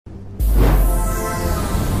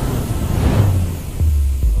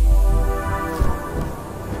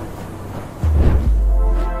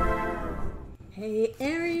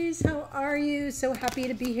you. So happy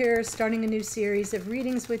to be here, starting a new series of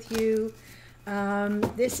readings with you.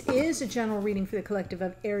 This is a general reading for the collective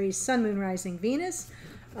of Aries, Sun, Moon, Rising, Venus.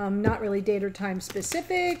 Not really date or time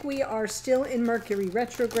specific. We are still in Mercury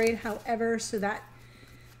retrograde, however, so that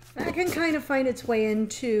can kind of find its way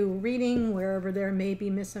into reading wherever there may be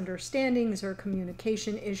misunderstandings or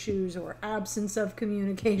communication issues or absence of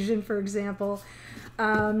communication, for example.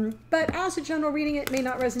 But as a general reading, it may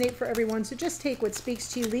not resonate for everyone, so just take what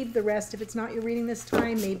speaks to you, leave the rest. If it's not your reading this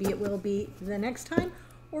time, maybe it will be the next time,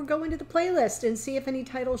 or go into the playlist and see if any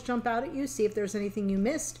titles jump out at you, see if there's anything you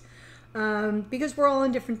missed, because we're all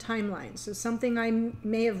on different timelines. So something I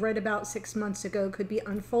may have read about 6 months ago could be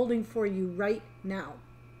unfolding for you right now,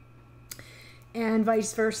 and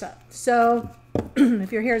vice versa. So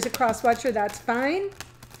if you're here as a cross watcher, that's fine.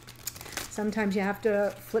 Sometimes you have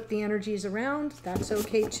to flip the energies around. That's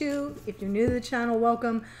okay too. If you're new to the channel,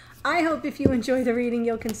 welcome. I hope if you enjoy the reading,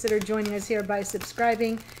 you'll consider joining us here by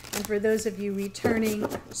subscribing. And for those of you returning,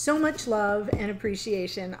 so much love and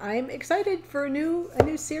appreciation. I'm excited for a new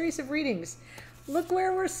series of readings. Look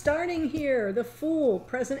where we're starting here. The Fool,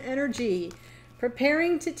 present energy.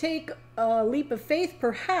 Preparing to take a leap of faith,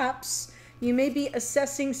 perhaps. You may be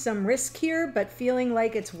assessing some risk here, but feeling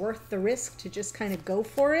like it's worth the risk to just kind of go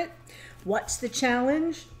for it. What's the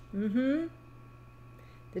challenge? The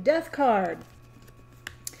Death card.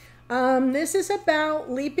 This is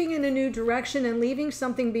about leaping in a new direction and leaving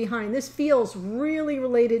something behind. This feels really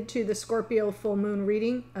related to the Scorpio full moon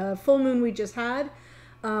reading, full moon we just had,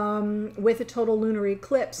 with a total lunar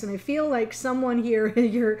eclipse. And I feel like someone here,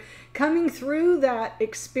 you're coming through that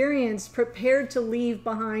experience prepared to leave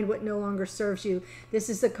behind what no longer serves you. This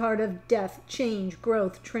is the card of death, change,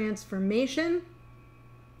 growth, transformation.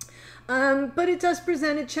 But it does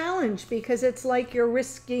present a challenge because it's like you're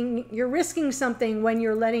risking something when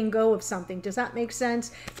you're letting go of something. Does that make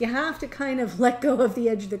sense? You have to kind of let go of the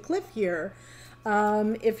edge of the cliff here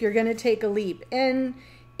if you're going to take a leap. And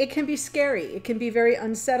it can be scary. It can be very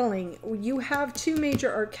unsettling. You have two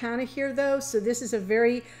major arcana here, though, so this is a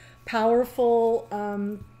very powerful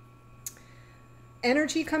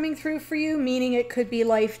energy coming through for you, meaning it could be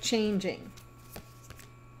life-changing.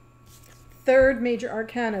 Third major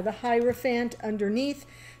arcana, the Hierophant underneath.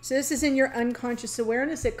 So this is in your unconscious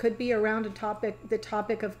awareness. It could be around the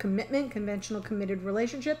topic of commitment, conventional committed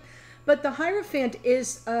relationship. But the Hierophant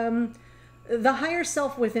is the higher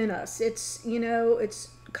self within us. It's, you know, it's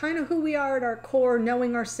kind of who we are at our core,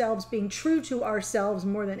 knowing ourselves, being true to ourselves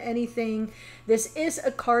more than anything. This is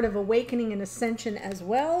a card of awakening and ascension as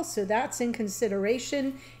well. So that's in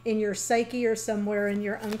consideration in your psyche or somewhere in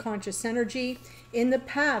your unconscious energy. In the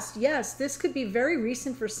past, yes, this could be very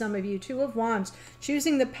recent for some of you. Two of Wands,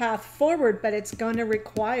 choosing the path forward, but it's going to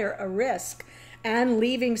require a risk and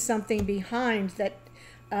leaving something behind that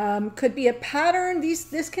could be a pattern.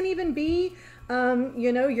 This can even be,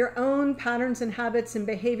 you know, your own patterns and habits and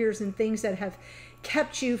behaviors and things that have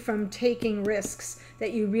kept you from taking risks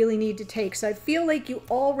that you really need to take. So I feel like you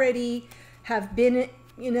already have been,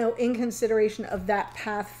 you know, in consideration of that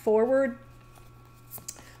path forward.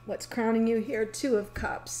 What's crowning you here? Two of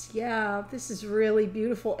Cups. Yeah, this is really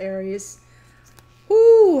beautiful, Aries.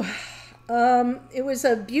 Woo! It was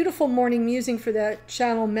a beautiful morning musing for the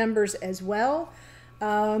channel members as well.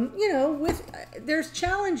 You know, there's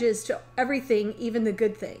challenges to everything, even the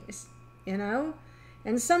good things, you know?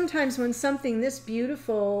 And sometimes when something this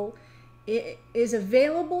beautiful is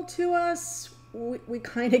available to us, we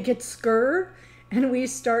kind of get scared and we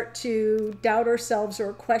start to doubt ourselves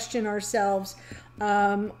or question ourselves,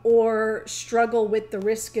 or struggle with the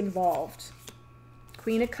risk involved.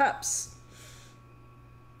 Queen of Cups.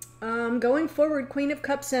 Going forward, Queen of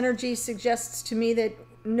Cups energy suggests to me that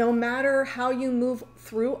no matter how you move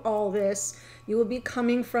through all this, you will be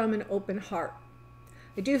coming from an open heart.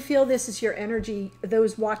 I do feel this is your energy,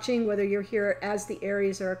 those watching, whether you're here as the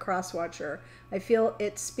Aries or a cross watcher. I feel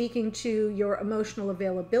it's speaking to your emotional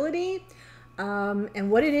availability,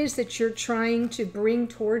 and what it is that you're trying to bring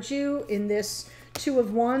towards you in this Two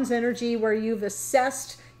of Wands energy, where you've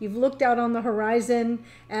assessed, you've looked out on the horizon,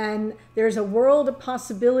 and there's a world of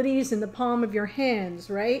possibilities in the palm of your hands,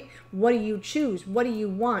 right? What do you choose? What do you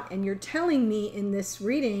want? And you're telling me in this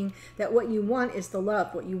reading that what you want is the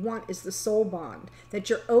love. What you want is the soul bond, that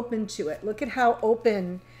you're open to it. Look at how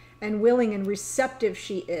open and willing and receptive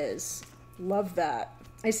she is. Love that.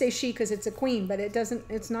 I say she because it's a queen, but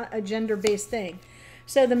it's not a gender-based thing.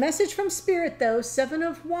 So the message from Spirit, though, Seven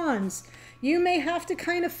of Wands, you may have to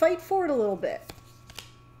kind of fight for it a little bit.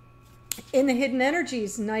 In the hidden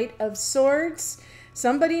energies, Knight of Swords,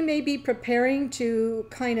 Somebody may be preparing to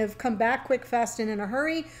kind of come back quick, fast, and in a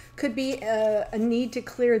hurry. Could be a need to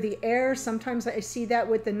clear the air. Sometimes I see that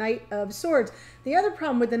with the Knight of Swords. The other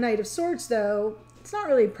problem with the Knight of Swords, though, it's not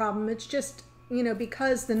really a problem. It's just, you know,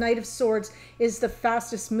 because the Knight of Swords is the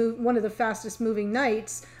fastest one of the fastest moving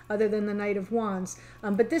knights, other than the Knight of Wands.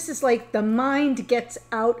 But this is like the mind gets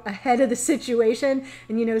out ahead of the situation.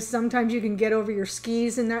 And, you know, sometimes you can get over your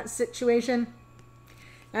skis in that situation.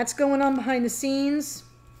 That's going on behind the scenes,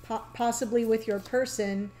 possibly with your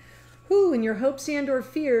person. Who, in your hopes and or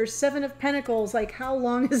fears, Seven of Pentacles, like how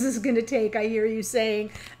long is this going to take? I hear you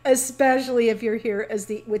saying, especially if you're here as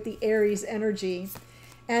with the Aries energy.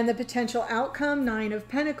 And the potential outcome, Nine of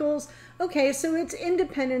Pentacles. Okay, so it's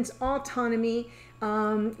independence, autonomy,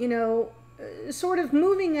 you know, sort of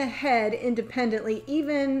moving ahead independently,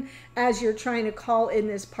 even as you're trying to call in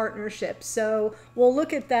this partnership. So we'll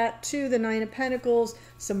look at that too, the Nine of Pentacles,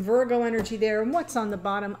 some Virgo energy there. And what's on the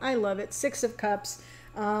bottom? I love it. Six of Cups,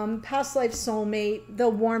 past life soulmate, the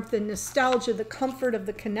warmth, the nostalgia, the comfort of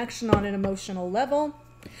the connection on an emotional level.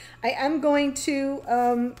 I am going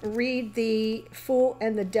to read the Fool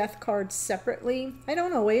and the Death cards separately. I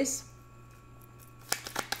don't always.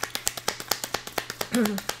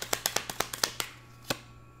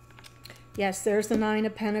 Yes, there's the Nine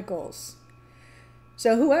of Pentacles.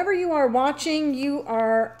 So whoever you are watching, you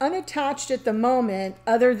are unattached at the moment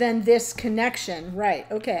other than this connection. Right,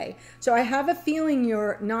 okay. So I have a feeling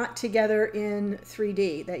you're not together in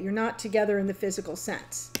 3D, that you're not together in the physical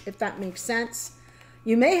sense, if that makes sense.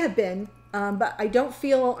 You may have been, but I don't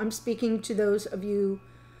feel I'm speaking to those of you.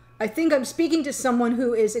 I think I'm speaking to someone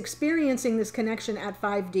who is experiencing this connection at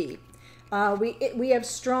 5D. We have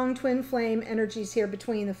strong twin flame energies here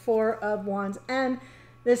between the Four of Wands and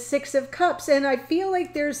the Six of Cups. And I feel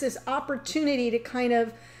like there's this opportunity to kind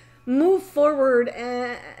of move forward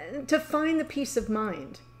and to find the peace of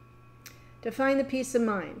mind. To find the peace of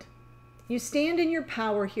mind. You stand in your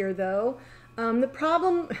power here, though. The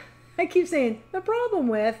problem, I keep saying, the problem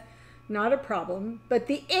with, not a problem, but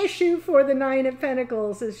the issue for the Nine of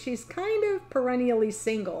Pentacles is she's kind of perennially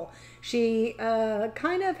single. She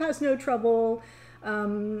kind of has no trouble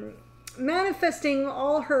manifesting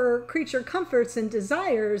all her creature comforts and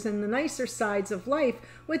desires and the nicer sides of life,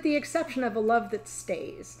 with the exception of a love that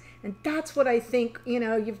stays. And that's what I think, you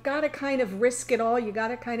know, you've got to kind of risk it all. You got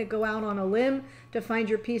to kind of go out on a limb to find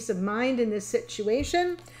your peace of mind in this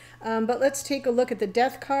situation. But let's take a look at the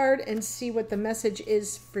Death card and see what the message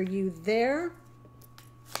is for you there.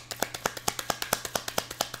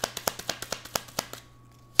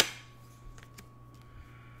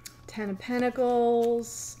 Ten of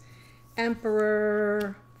Pentacles,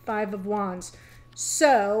 Emperor, Five of Wands.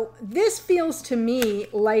 So this feels to me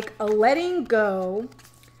like a letting go.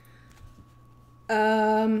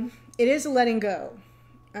 It is a letting go.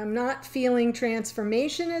 I'm not feeling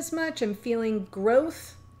transformation as much. I'm feeling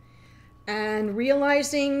growth and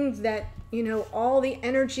realizing that, you know, all the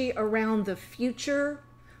energy around the future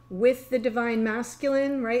with the Divine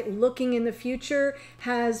Masculine, right? Looking in the future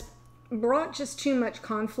has brought just too much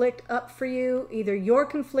conflict up for you. Either you're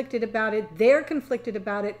conflicted about it, they're conflicted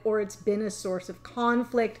about it, or it's been a source of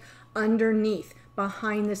conflict underneath,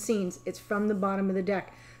 behind the scenes. It's from the bottom of the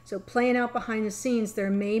deck. So playing out behind the scenes, there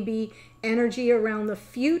may be energy around the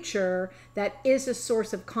future that is a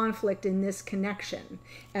source of conflict in this connection.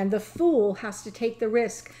 And the Fool has to take the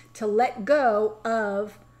risk to let go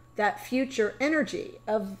of that future energy,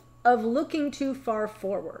 of looking too far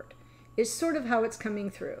forward, is sort of how it's coming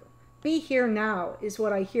through. Be here now is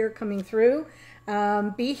what I hear coming through.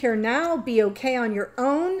 Be here now, be okay on your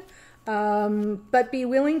own, but be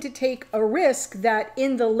willing to take a risk that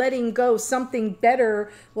in the letting go, something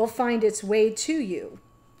better will find its way to you,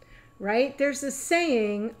 right? There's this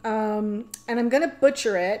saying, and I'm going to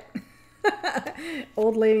butcher it,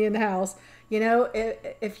 old lady in the house, you know,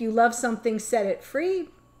 if you love something, set it free.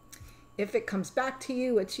 If it comes back to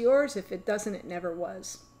you, it's yours. If it doesn't, it never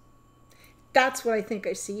was. That's what I think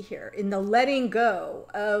I see here in the letting go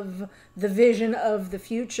of the vision of the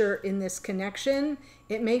future in this connection.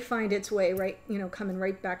 It may find its way right, you know, coming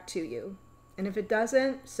right back to you. And if it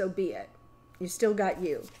doesn't, so be it. You still got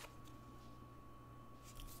you.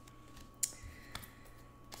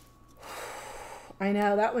 I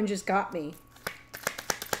know, that one just got me.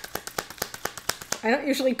 I don't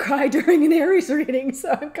usually cry during an Aries reading,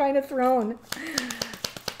 so I'm kind of thrown.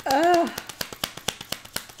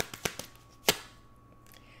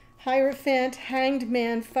 Hierophant, Hanged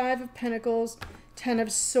Man, Five of Pentacles, Ten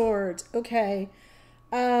of Swords. Okay.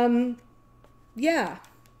 Yeah.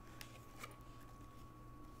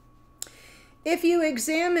 if you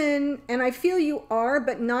examine, and I feel you are,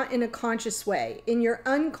 but not in a conscious way, in your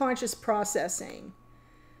unconscious processing,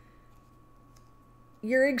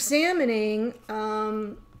 you're examining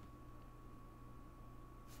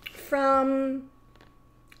from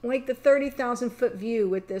like the 30,000 foot view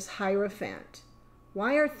with this Hierophant.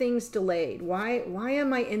 Why are things delayed? Why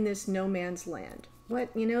am I in this no man's land? What,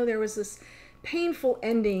 you know, there was this painful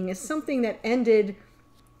ending. Is something that ended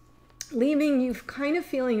leaving you kind of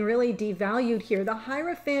feeling really devalued here. The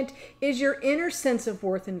Hierophant is your inner sense of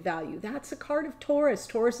worth and value. That's a card of Taurus.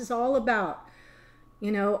 Taurus is all about,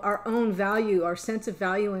 you know, our own value, our sense of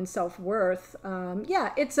value and self-worth.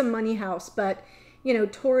 Yeah, it's a money house, but, you know,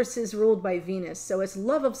 Taurus is ruled by Venus. So it's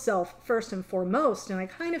love of self first and foremost. And I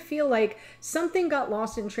kind of feel like something got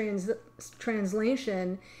lost in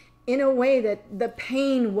translation in a way that the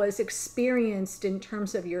pain was experienced in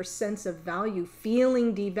terms of your sense of value,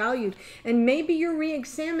 feeling devalued. And maybe you're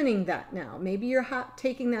re-examining that now. Maybe you're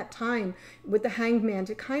taking that time with the Hanged Man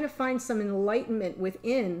to kind of find some enlightenment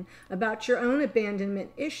within about your own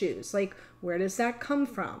abandonment issues. Like, where does that come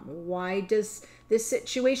from? Why does this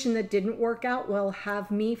situation that didn't work out well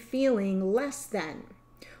have me feeling less than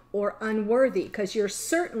or unworthy? Because you're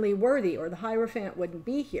certainly worthy, or the Hierophant wouldn't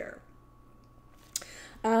be here.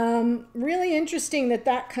 Really interesting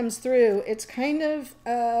that comes through. It's kind of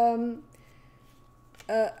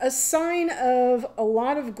a sign of a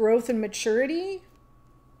lot of growth and maturity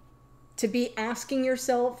to be asking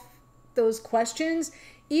yourself those questions,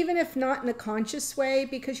 even if not in a conscious way,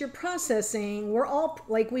 because you're processing. We're all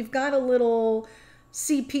like, we've got a little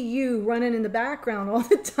CPU running in the background all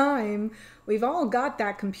the time. We've all got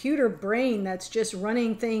that computer brain that's just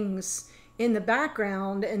running things in the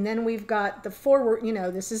background, and then we've got the forward, you know,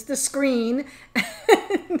 this is the screen,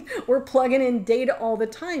 and we're plugging in data all the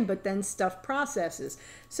time, but then stuff processes.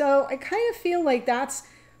 So I kind of feel like that's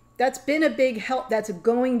been a big help. That's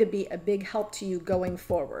going to be a big help to you going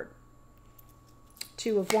forward.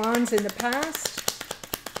 Two of Wands in the past.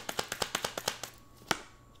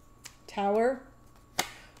 Tower.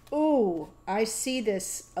 Ooh, I see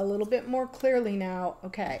this a little bit more clearly now.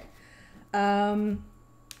 Okay.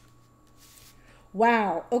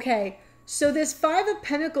 Wow. Okay. So this Five of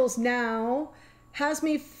Pentacles now has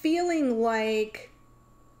me feeling like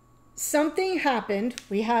something happened.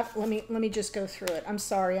 We have, let me just go through it. I'm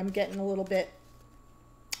sorry. I'm getting a little bit,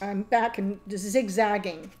 I'm back and just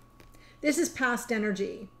zigzagging. This is past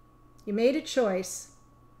energy. You made a choice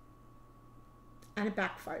and it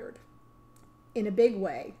backfired in a big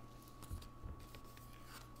way.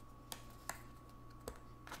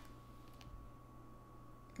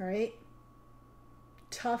 All right.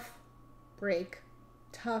 Tough break,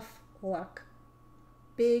 tough luck,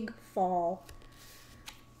 big fall.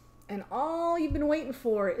 And all you've been waiting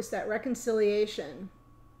for is that reconciliation,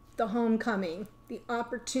 the homecoming, the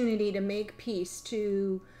opportunity to make peace,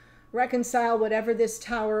 to reconcile whatever this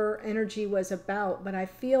Tower energy was about. But I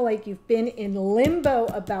feel like you've been in limbo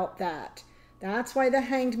about that. That's why the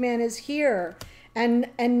Hanged Man is here. And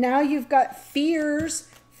now you've got fears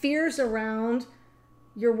around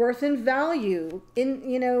your worth and value, in,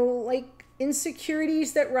 you know, like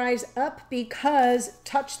insecurities that rise up because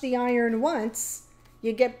touch the iron once,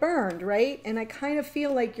 you get burned, right? And I kind of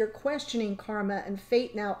feel like you're questioning karma and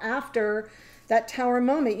fate now after that Tower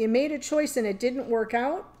moment. You made a choice and it didn't work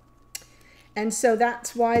out. And so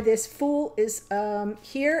that's why this Fool is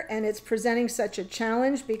here, and it's presenting such a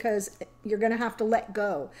challenge, because you're going to have to let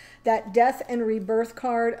go. That Death and Rebirth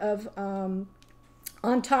card of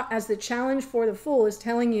on top as the challenge for the Fool is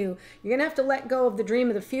telling you, you're going to have to let go of the dream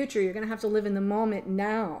of the future. You're going to have to live in the moment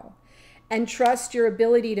now and trust your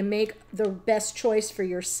ability to make the best choice for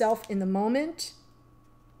yourself in the moment.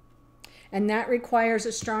 And that requires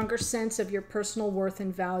a stronger sense of your personal worth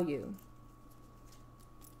and value.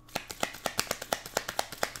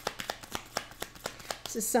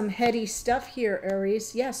 This is some heady stuff here,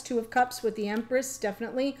 Aries. Yes, Two of Cups with the Empress,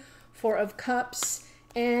 definitely. Four of Cups.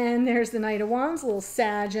 And there's the Knight of Wands, a little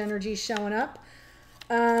Sag energy showing up.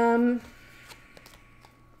 I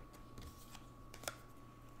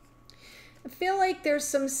feel like there's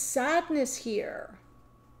some sadness here.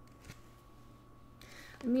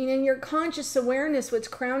 I mean, in your conscious awareness, what's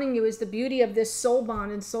crowning you is the beauty of this soul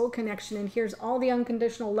bond and soul connection. And here's all the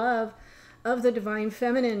unconditional love of the Divine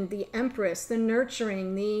Feminine, the Empress, the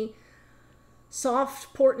nurturing, the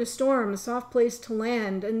soft port in a storm, a soft place to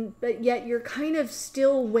land. But yet you're kind of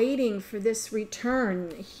still waiting for this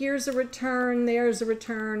return. Here's a return, there's a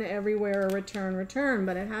return, everywhere a return,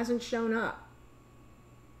 but it hasn't shown up.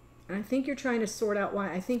 And I think you're trying to sort out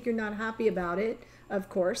why. I think you're not happy about it, of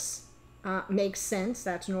course. Makes sense,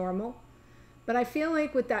 that's normal. But I feel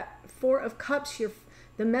like with that Four of Cups,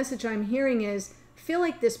 the message I'm hearing is, I feel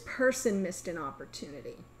like this person missed an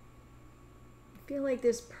opportunity. I feel like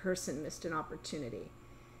this person missed an opportunity.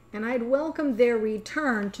 And I'd welcome their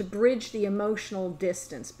return to bridge the emotional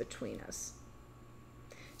distance between us.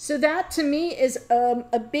 So that to me is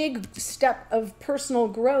a big step of personal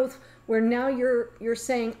growth, where now you're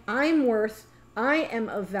saying, I am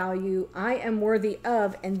of value, I am worthy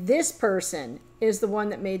of, and this person is the one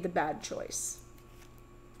that made the bad choice.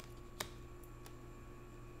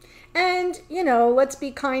 And, you know, let's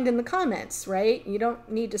be kind in the comments, right? You don't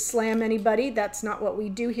need to slam anybody. That's not what we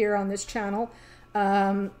do here on this channel.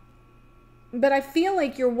 But I feel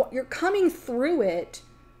like you're coming through it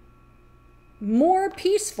more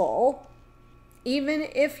peaceful, even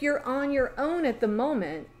if you're on your own at the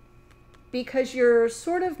moment, because you're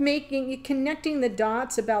sort of connecting the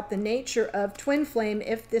dots about the nature of twin flame,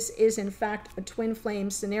 if this is in fact a twin flame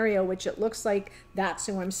scenario, which it looks like that's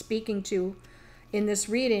who I'm speaking to in this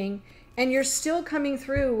reading. And you're still coming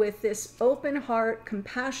through with this open heart,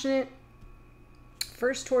 compassionate,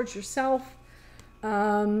 first towards yourself,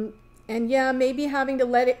 and yeah, maybe having to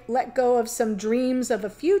let go of some dreams of a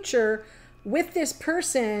future with this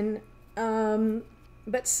person,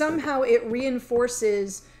 but somehow it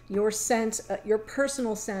reinforces your sense, your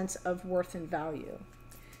personal sense of worth and value.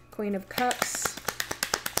 Queen of Cups.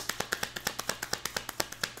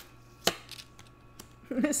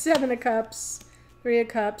 Seven of Cups. Three of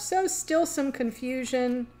Cups. So still some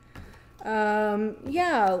confusion.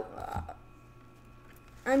 Yeah.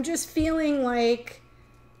 I'm just feeling like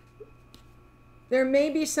there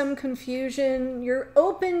may be some confusion. You're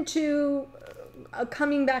open to a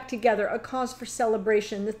coming back together, a cause for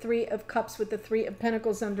celebration. The Three of Cups with the Three of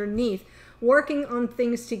Pentacles underneath. Working on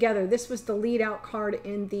things together. This was the lead out card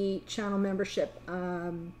in the channel membership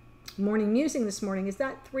morning musing this morning. Is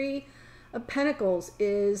that Three of Pentacles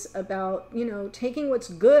is about, you know, taking what's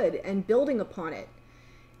good and building upon it.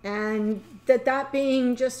 And that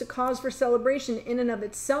being just a cause for celebration in and of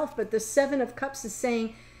itself. But the Seven of Cups is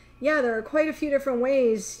saying, yeah, there are quite a few different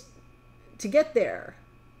ways to get there.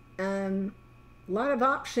 A lot of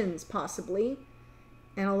options possibly,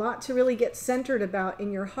 and a lot to really get centered about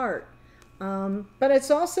in your heart. But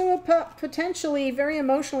it's also potentially very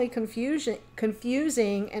emotionally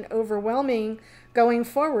confusing and overwhelming going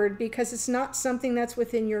forward, because it's not something that's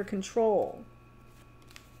within your control,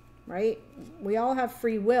 right? We all have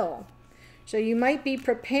free will. So you might be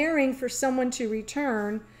preparing for someone to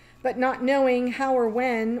return, but not knowing how or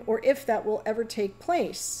when or if that will ever take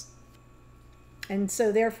place. And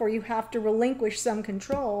so therefore you have to relinquish some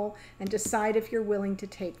control and decide if you're willing to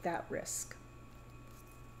take that risk.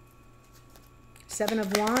 Seven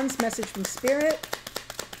of Wands, message from Spirit.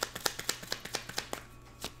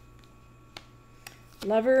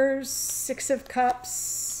 Lovers, Six of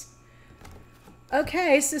Cups.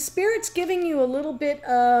 Okay, so Spirit's giving you a little bit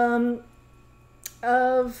of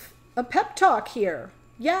a pep talk here.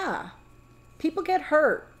 Yeah, people get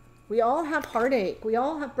hurt. We all have heartache. We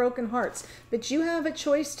all have broken hearts. But you have a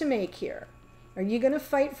choice to make here. Are you going to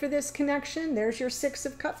fight for this connection? There's your Six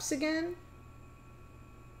of Cups again.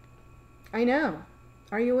 I know.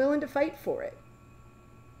 Are you willing to fight for it?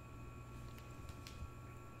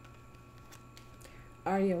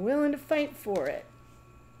 Are you willing to fight for it?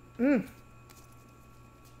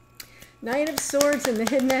 Knight of Swords and the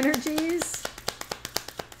hidden energies.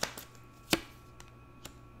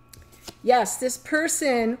 Yes, this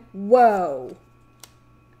person, whoa.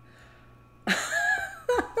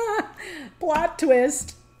 Plot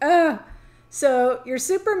twist. So you're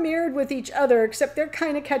super mirrored with each other, except they're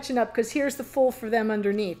kind of catching up, because here's the Fool for them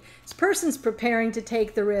underneath. This person's preparing to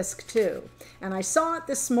take the risk too. And I saw it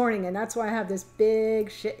this morning, and that's why I have this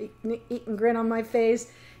big shit-eating grin on my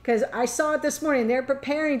face, because I saw it this morning. They're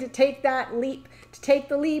preparing to take that leap, to take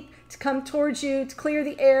the leap, to come towards you, to clear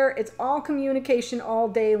the air. It's all communication all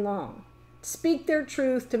day long. Speak their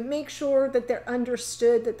truth, to make sure that they're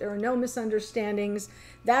understood, that there are no misunderstandings.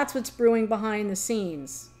 That's what's brewing behind the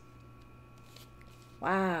scenes.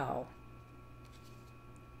 Wow.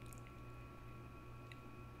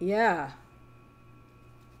 Yeah.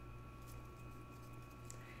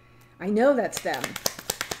 I know that's them.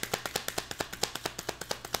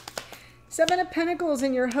 Seven of Pentacles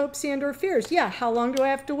in your hopes and or fears. Yeah, how long do I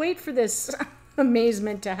have to wait for this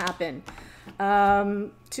amazement to happen?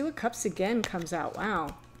 Two of Cups again comes out.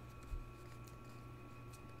 Wow.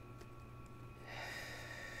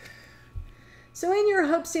 So in your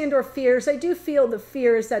hopes and or fears, I do feel the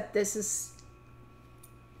fears that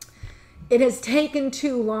it has taken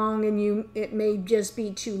too long, and it may just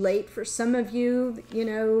be too late for some of you, you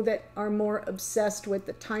know, that are more obsessed with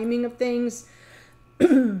the timing of things.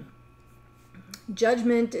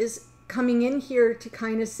 Judgment is coming in here to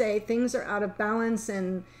kind of say things are out of balance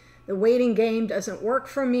and the waiting game doesn't work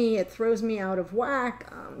for me. It throws me out of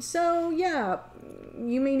whack. So yeah,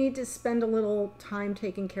 you may need to spend a little time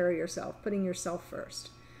taking care of yourself, putting yourself first.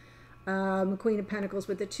 Queen of Pentacles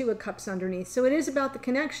with the Two of Cups underneath. So it is about the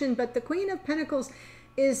connection, but the Queen of Pentacles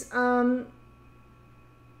is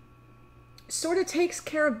sort of takes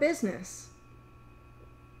care of business.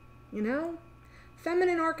 You know?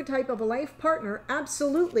 Feminine archetype of a life partner,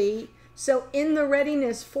 absolutely. So in the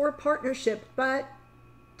readiness for partnership, but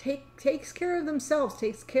takes care of themselves,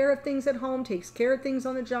 takes care of things at home, takes care of things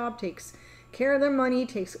on the job, takes care of their money,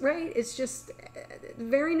 right? It's just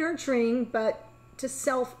very nurturing, but to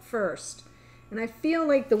self first. And I feel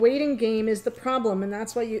like the waiting game is the problem, and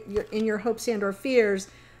that's why you're in your hopes and or fears.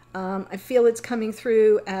 I feel it's coming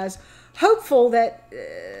through as hopeful that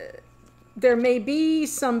there may be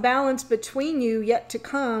some balance between you yet to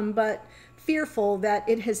come, but fearful that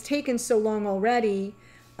it has taken so long already.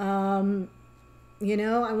 You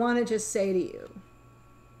know, I want to just say to you,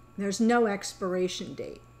 there's no expiration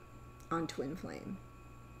date on Twin Flame,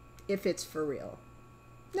 if it's for real.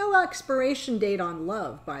 No expiration date on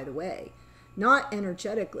love, by the way. Not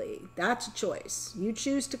energetically. That's a choice. You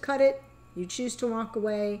choose to cut it, you choose to walk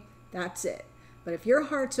away, that's it. But if your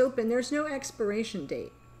heart's open, there's no expiration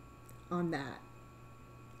date on that.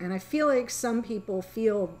 And I feel like some people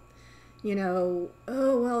feel, you know,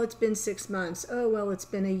 oh, well, it's been 6 months. Oh, well, it's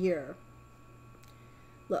been a year.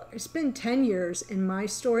 Look, it's been 10 years in my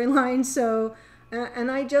storyline, so, and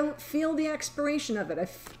I don't feel the expiration of it.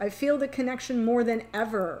 I feel the connection more than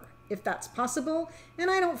ever, if that's possible. And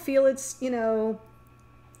I don't feel it's, you know,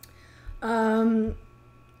 I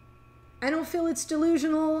don't feel it's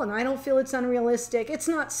delusional, and I don't feel it's unrealistic. It's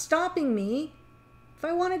not stopping me. If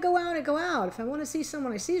I want to go out, I go out. If I want to see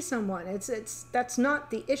someone, I see someone. That's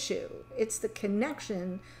not the issue. It's the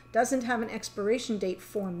connection doesn't have an expiration date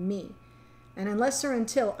for me. And unless or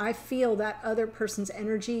until I feel that other person's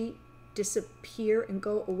energy disappear and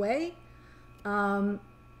go away,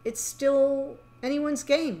 it's still anyone's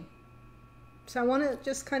game. So I want to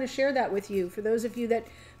just kind of share that with you. For those of you that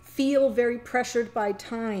feel very pressured by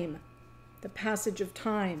time, the passage of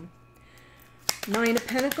time. 9 of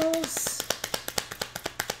Pentacles.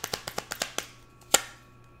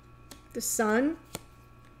 The Sun.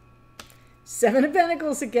 7 of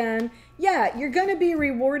Pentacles again. Yeah, you're going to be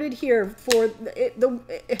rewarded here for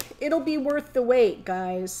it'll be worth the wait,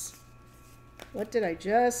 guys. What did I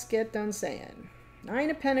just get done saying? 9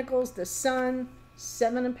 of Pentacles, the Sun,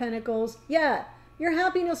 7 of Pentacles. Yeah, your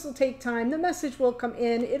happiness will take time. The message will come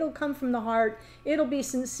in. It'll come from the heart. It'll be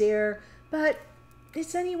sincere. But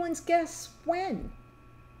it's anyone's guess when.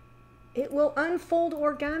 It will unfold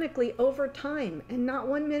organically over time, and not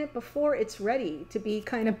 1 minute before it's ready to be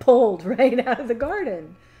kind of pulled right out of the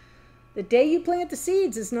garden. The day you plant the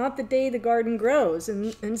seeds is not the day the garden grows.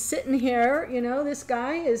 And sitting here, you know, this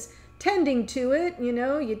guy is tending to it. You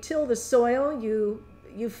know, you till the soil,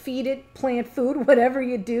 you feed it plant food, whatever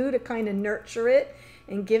you do to kind of nurture it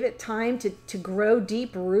and give it time to grow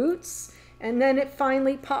deep roots. And then it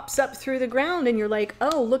finally pops up through the ground and you're like,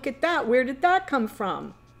 oh, look at that. Where did that come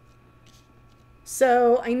from?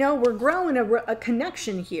 So I know we're growing a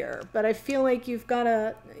connection here, but I feel like you've got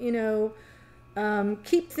to, you know,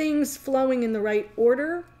 keep things flowing in the right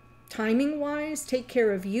order, timing-wise. Take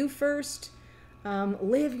care of you first.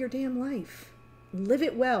 Live your damn life. Live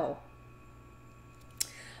it well.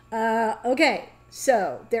 Okay,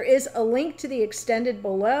 so there is a link to the extended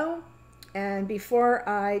below. And before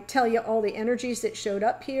I tell you all the energies that showed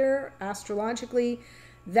up here astrologically,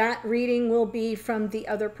 that reading will be from the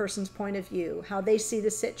other person's point of view, how they see the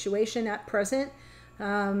situation at present,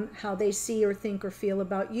 how they see or think or feel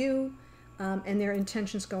about you, and their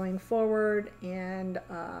intentions going forward. And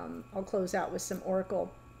I'll close out with some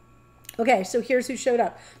oracle. Okay, so here's who showed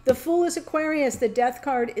up. The Fool is Aquarius. The Death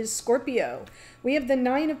card is Scorpio. We have the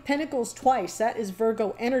 9 of Pentacles twice. That is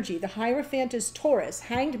Virgo energy. The Hierophant is Taurus.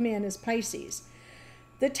 Hanged Man is Pisces.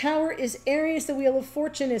 The Tower is Aries. The Wheel of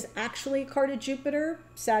Fortune is actually a card of Jupiter,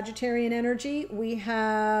 Sagittarian energy. We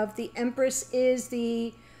have the Empress is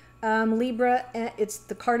the Libra. It's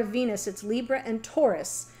the card of Venus. It's Libra and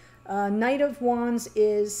Taurus. Knight of Wands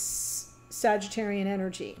is Sagittarian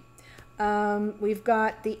energy. We've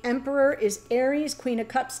got the Emperor is Aries. Queen of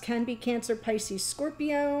Cups can be Cancer, Pisces,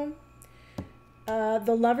 Scorpio.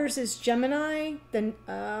 The Lovers is Gemini. The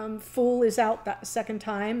Fool is out that second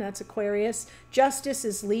time. That's Aquarius. Justice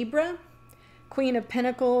is Libra. Queen of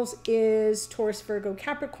Pentacles is Taurus, Virgo,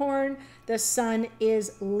 Capricorn. The Sun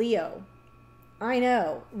is Leo. I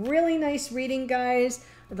know. Really nice reading, guys.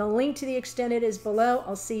 The link to the extended is below.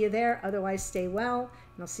 I'll see you there. Otherwise, stay well,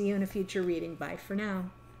 and I'll see you in a future reading. Bye for now.